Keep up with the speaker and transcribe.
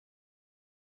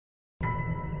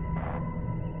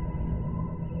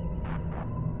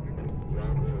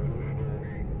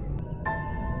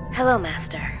Hello,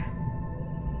 Master.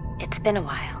 It's been a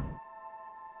while.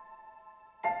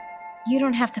 You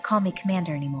don't have to call me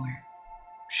Commander anymore.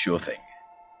 Sure thing,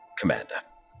 Commander.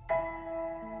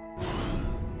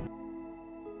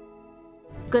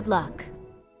 Good luck.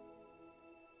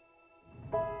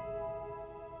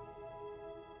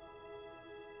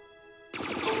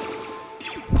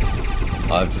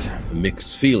 I've a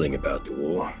mixed feeling about the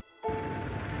war.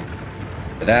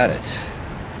 Without it,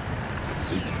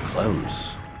 we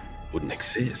clones wouldn't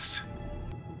exist.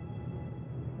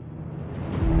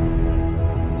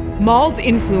 Maul's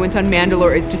influence on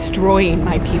Mandalore is destroying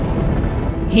my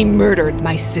people. He murdered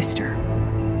my sister.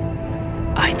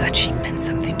 I thought she meant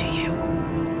something to you.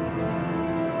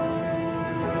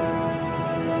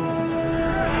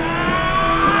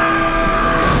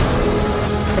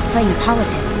 They're playing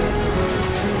politics.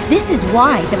 This is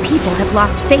why the people have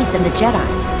lost faith in the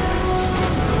Jedi.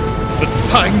 The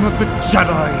time of the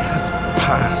Jedi has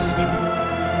passed.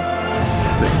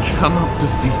 They cannot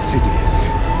defeat Sidious.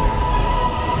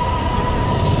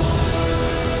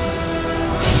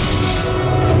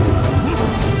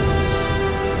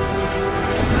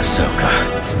 Ahsoka.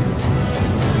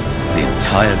 The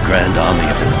entire Grand Army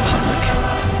of the Republic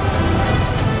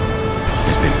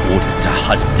has been ordered to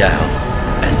hunt down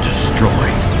and destroy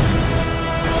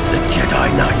the Jedi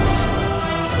Knights.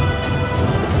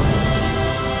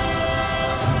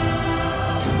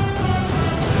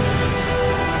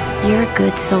 You're a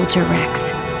good soldier,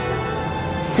 Rex.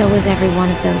 So is every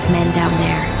one of those men down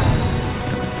there.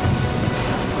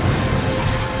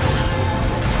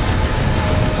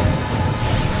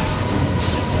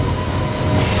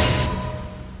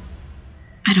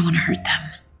 I don't want to hurt them.